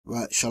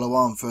Right,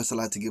 Shalom. First, I'd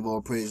like to give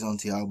all praise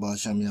unto Yahweh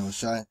Hashem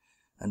Yahushai,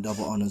 and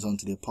double honors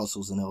unto the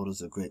apostles and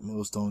elders of Great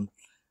Millstone,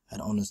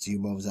 and honors to you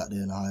brothers out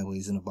there in the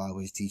highways and the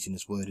byways teaching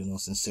this word in all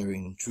sincerity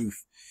and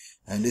truth.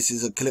 And this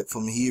is a clip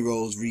from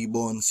Heroes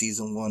Reborn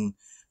Season 1,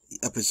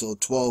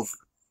 Episode 12.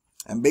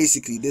 And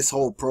basically, this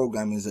whole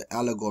program is an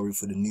allegory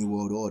for the New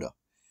World Order.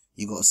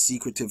 You got a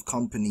secretive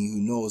company who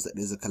knows that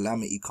there's a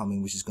calamity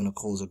coming which is going to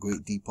cause a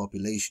great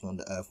depopulation on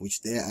the earth, which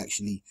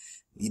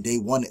they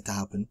want it to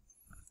happen.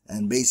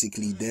 And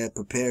basically, they're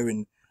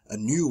preparing a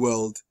new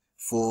world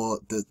for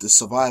the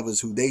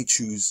survivors who they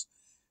choose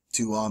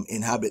to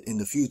inhabit in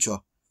the future,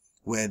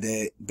 where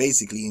they're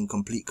basically in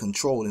complete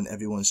control and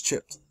everyone's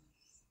chipped.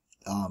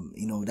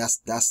 You know,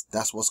 that's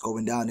what's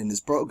going down in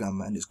this program,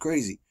 man. It's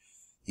crazy,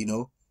 you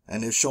know.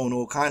 And they've shown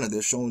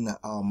they're showing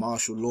that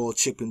martial law,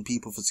 chipping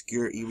people for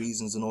security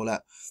reasons and all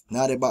that.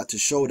 Now they're about to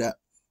show that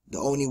the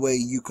only way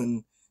you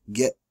can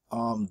get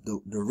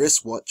the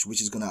wristwatch,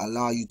 which is going to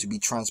allow you to be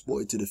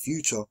transported to the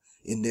future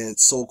in their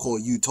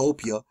so-called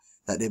utopia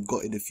that they've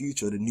got in the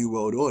future, the New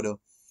World Order,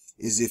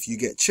 is if you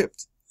get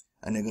chipped.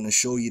 And they're going to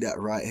show you that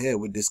right here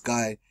with this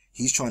guy.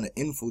 He's trying to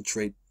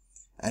infiltrate,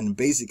 and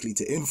basically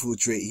to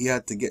infiltrate, he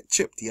had to get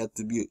chipped. He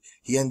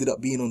ended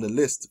up being on the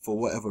list for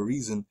whatever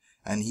reason,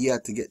 and he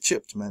had to get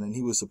chipped, man, and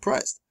he was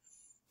surprised.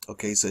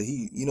 Okay, so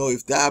you know,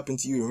 if that happened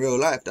to you in real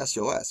life, that's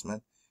your ass,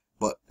 man.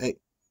 But hey,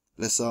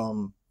 let's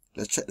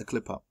check the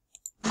clip out.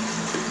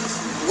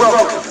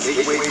 Welcome,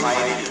 Gateway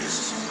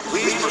Pioneers.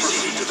 Please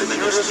proceed to the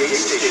nearest gate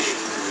station.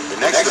 The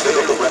next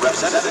available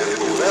representative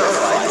will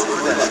verify your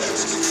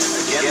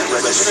credentials. Begin the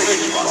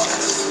registration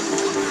process.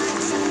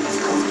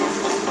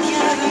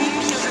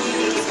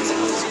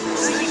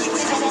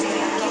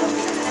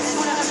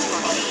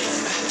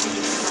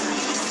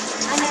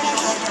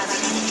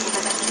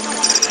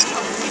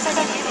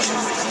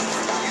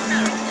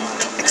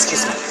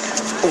 Excuse me.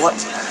 What?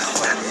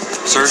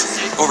 Sir,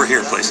 over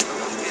here, please.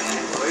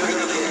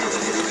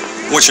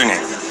 What's your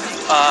name?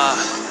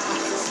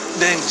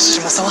 Ren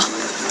Shimo-sama?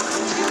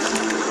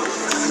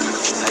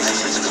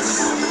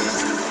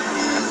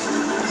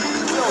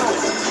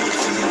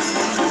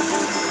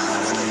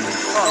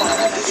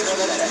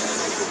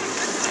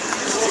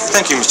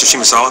 Thank you, Mr.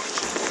 Shimasawa.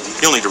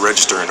 You'll need to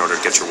register in order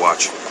to get your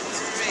watch.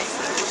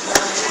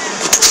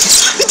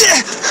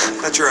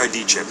 That's your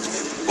ID chip.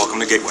 Welcome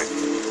to Gateway.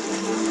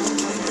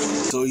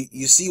 So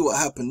you see what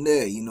happened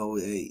there, you know,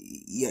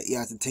 you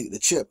have to take the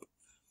chip.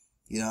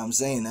 You know what I'm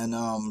saying?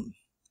 And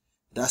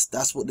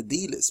that's what the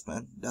deal is,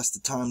 man. That's the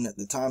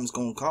time's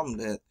gonna come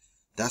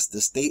that's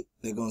the state.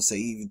 They're gonna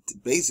say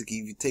basically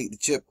if you take the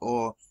chip,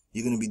 or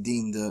you're gonna be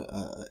deemed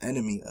a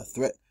enemy, a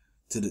threat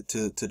to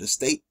the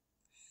state.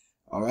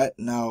 All right.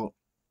 Now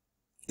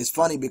it's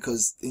funny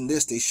because in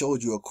this they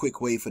showed you a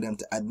quick way for them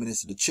to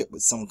administer the chip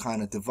with some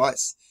kind of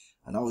device.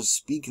 And I was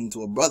speaking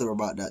to a brother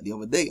about that the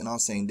other day, and I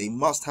was saying they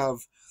must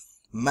have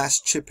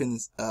mass chipping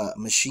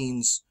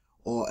machines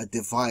or a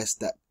device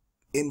that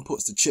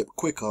inputs the chip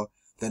quicker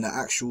than an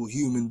actual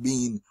human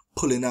being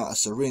pulling out a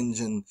syringe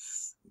and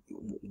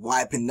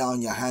wiping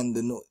down your hand.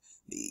 And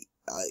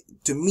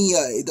to me,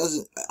 it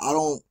doesn't. I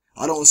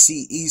don't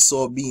see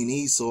Esau being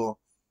Esau,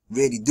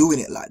 really doing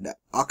it like that.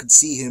 I could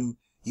see him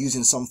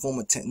using some form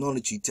of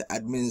technology to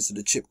administer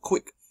the chip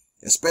quick,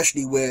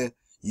 especially where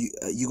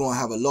you're gonna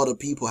have a lot of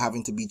people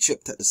having to be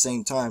chipped at the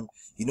same time.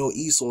 You know,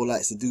 Esau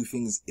likes to do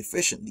things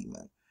efficiently,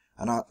 man.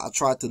 And I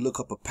tried to look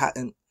up a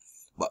patent,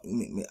 but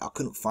I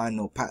couldn't find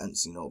no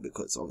patents, you know,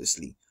 because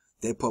obviously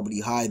they're probably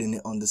hiding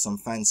it under some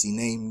fancy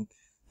name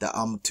that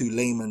I'm too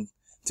layman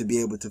to be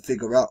able to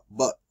figure out.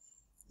 But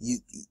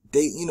you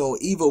know,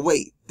 either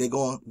way, they're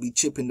gonna be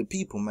chipping the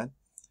people, man.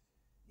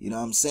 You know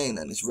what I'm saying?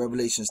 And it's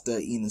Revelations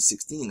 13 and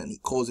 16, and he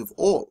calls it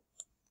all.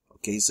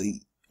 Okay, so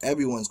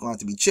everyone's going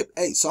to be chipped.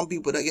 Hey, some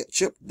people that get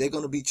chipped, they're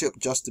gonna be chipped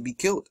just to be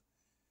killed,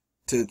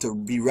 to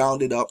be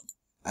rounded up,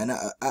 and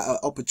at an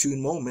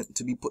opportune moment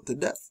to be put to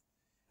death.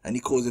 And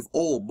he calls it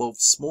all, both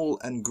small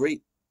and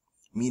great,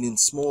 meaning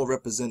small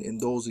representing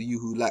those of you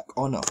who lack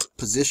honor,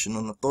 position,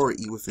 and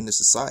authority within the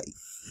society.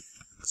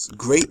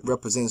 Great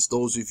represents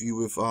those of you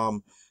with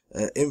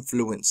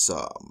influence,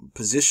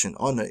 position,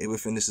 honor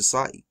within the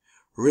society.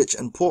 Rich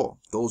and poor,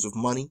 those with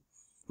money,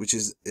 which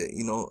is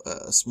you know,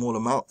 a small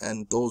amount,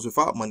 and those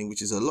without money,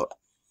 which is a lot.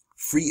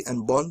 Free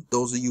and bond,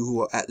 those of you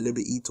who are at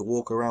liberty to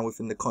walk around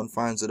within the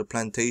confines of the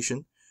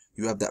plantation.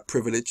 You have that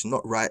privilege,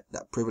 not right,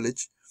 that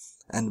privilege.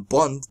 And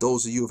bond,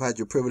 those of you who've had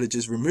your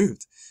privileges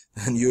removed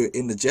and you're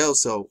in the jail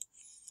cell,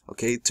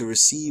 okay, to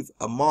receive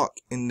a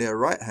mark in their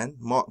right hand,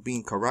 mark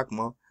being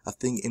karagma, a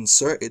thing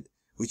inserted,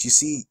 which you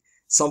see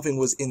something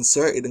was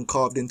inserted and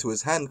carved into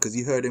his hand because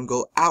you heard him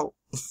go, ow,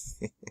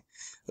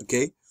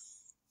 okay,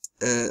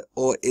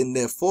 or in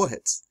their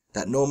foreheads,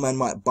 that no man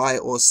might buy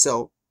or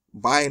sell.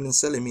 Buying and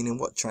selling meaning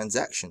what?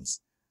 Transactions.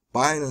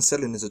 Buying and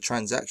selling is a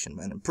transaction,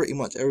 man, and pretty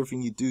much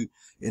everything you do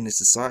in this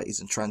society is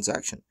a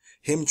transaction.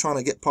 Him trying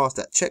to get past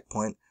that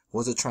checkpoint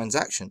was a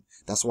transaction.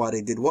 That's why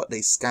they did what?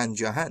 They scanned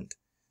your hand.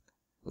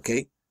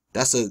 Okay?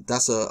 That's a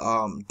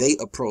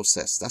data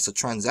process. That's a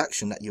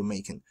transaction that you're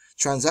making.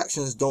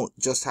 Transactions don't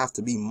just have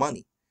to be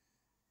money.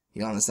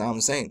 You understand what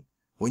I'm saying?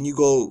 When you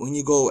go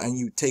and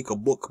you take a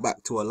book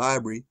back to a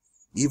library,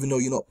 even though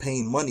you're not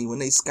paying money, when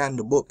they scan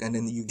the book and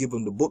then you give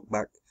them the book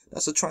back,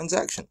 that's a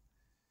transaction.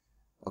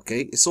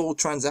 Okay, it's all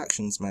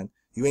transactions, man.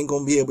 You ain't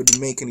gonna be able to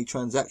make any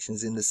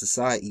transactions in the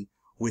society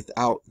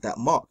without that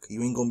mark.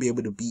 You ain't gonna be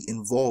able to be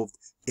involved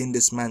in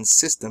this man's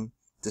system,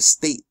 the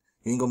state.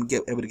 You ain't gonna be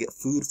able to get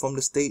food from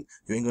the state.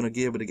 You ain't gonna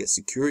be able to get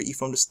security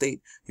from the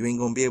state. You ain't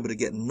gonna be able to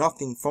get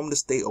nothing from the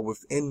state or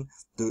within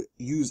the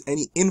use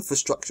any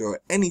infrastructure or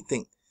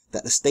anything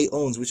that the state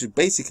owns, which is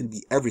basically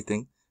be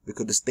everything,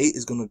 because the state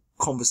is gonna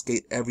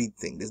confiscate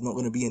everything. There's not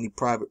gonna be any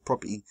private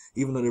property,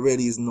 even though there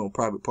really is no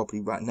private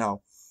property right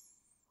now.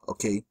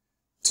 Okay,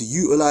 to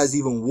utilize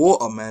even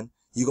water, man,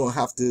 you're gonna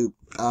have to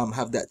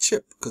have that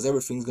chip, because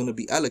everything's gonna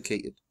be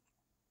allocated.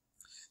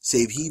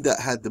 Save he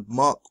that had the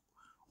mark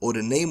or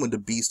the name of the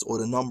beast or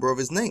the number of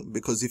his name,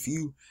 because if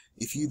you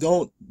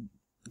don't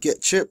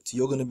get chipped,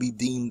 you're gonna be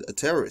deemed a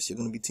terrorist. You're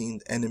gonna be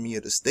deemed enemy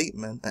of the state,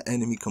 man, an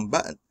enemy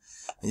combatant,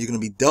 and you're gonna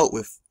be dealt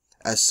with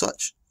as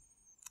such.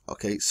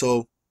 Okay,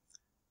 so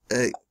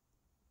hey,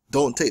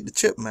 don't take the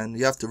chip, man.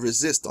 You have to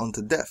resist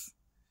unto death.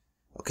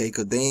 Okay,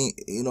 because they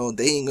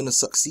ain't gonna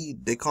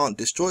succeed. They can't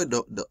destroy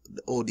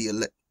all the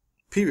elect,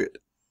 period.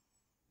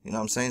 You know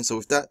what I'm saying? So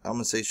with that, I'm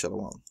gonna say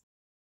shalom.